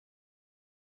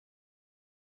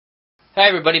Hi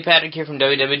everybody, Patrick here from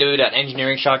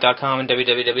www.engineeringshock.com and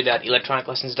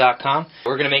www.electroniclessons.com.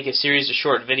 We're going to make a series of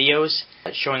short videos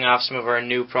showing off some of our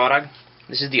new product.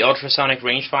 This is the ultrasonic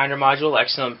rangefinder module,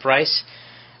 excellent price.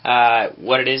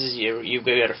 What it is you've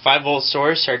got a 5-volt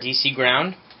source, our DC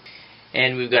ground,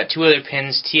 and we've got two other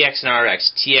pins, TX and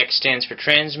RX. TX stands for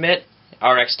transmit,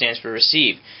 RX stands for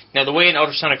receive. Now the way an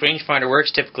ultrasonic rangefinder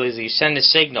works typically is that you send a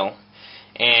signal,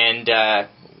 and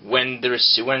when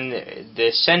the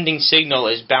sending signal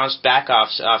is bounced back off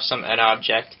an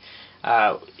object,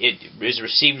 it is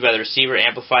received by the receiver,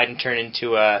 amplified, and turned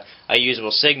into a usable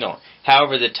signal.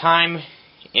 However, the time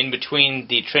in between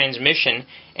the transmission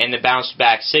and the bounced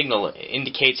back signal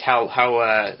indicates how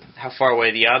far away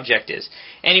the object is.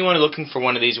 Anyone looking for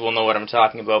one of these will know what I'm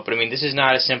talking about, but I mean, this is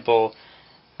not a simple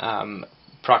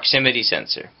proximity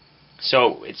sensor.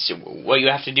 So what you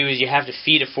have to do is you have to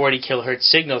feed a 40 kilohertz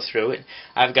signal through it.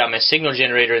 I've got my signal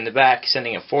generator in the back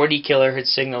sending a 40 kilohertz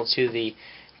signal to the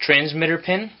transmitter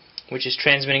pin, which is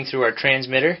transmitting through our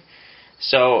transmitter.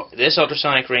 So this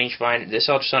ultrasonic rangefinder, this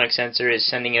ultrasonic sensor is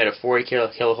sending out a 40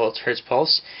 kilohertz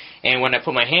pulse, and when I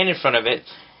put my hand in front of it,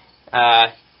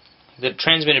 the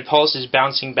transmitted pulse is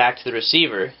bouncing back to the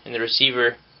receiver, and the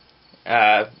receiver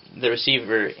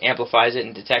amplifies it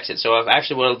and detects it. So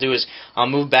actually what I'll do is I'll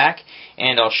move back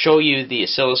and I'll show you the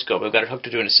oscilloscope. I've got it hooked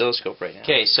to an oscilloscope right now.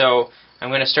 Okay, so I'm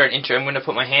going to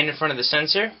put my hand in front of the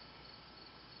sensor.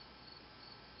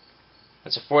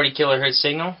 That's a 40 kilohertz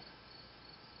signal.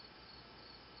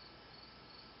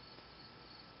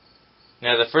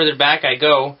 Now the further back I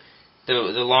go, the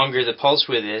longer the pulse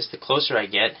width is, the closer I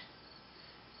get,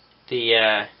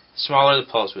 the smaller the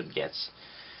pulse width gets.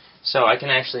 So I can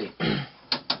actually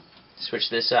switch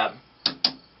this up.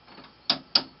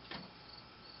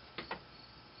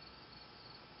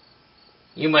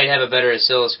 You might have a better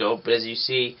oscilloscope, but as you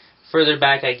see, further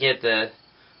back I get, the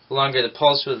longer the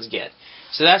pulse widths get.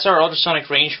 So that's our ultrasonic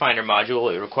rangefinder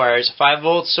module. It requires a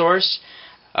 5-volt source,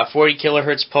 a 40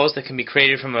 kilohertz pulse that can be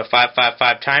created from a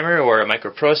 555 timer or a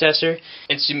microprocessor.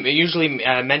 It's usually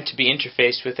meant to be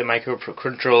interfaced with a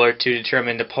microcontroller to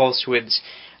determine the pulse widths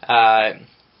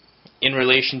in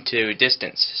relation to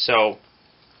distance. So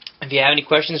if you have any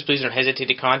questions, please don't hesitate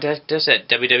to contact us at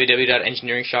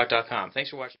www.engineeringshock.com. Thanks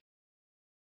for watching.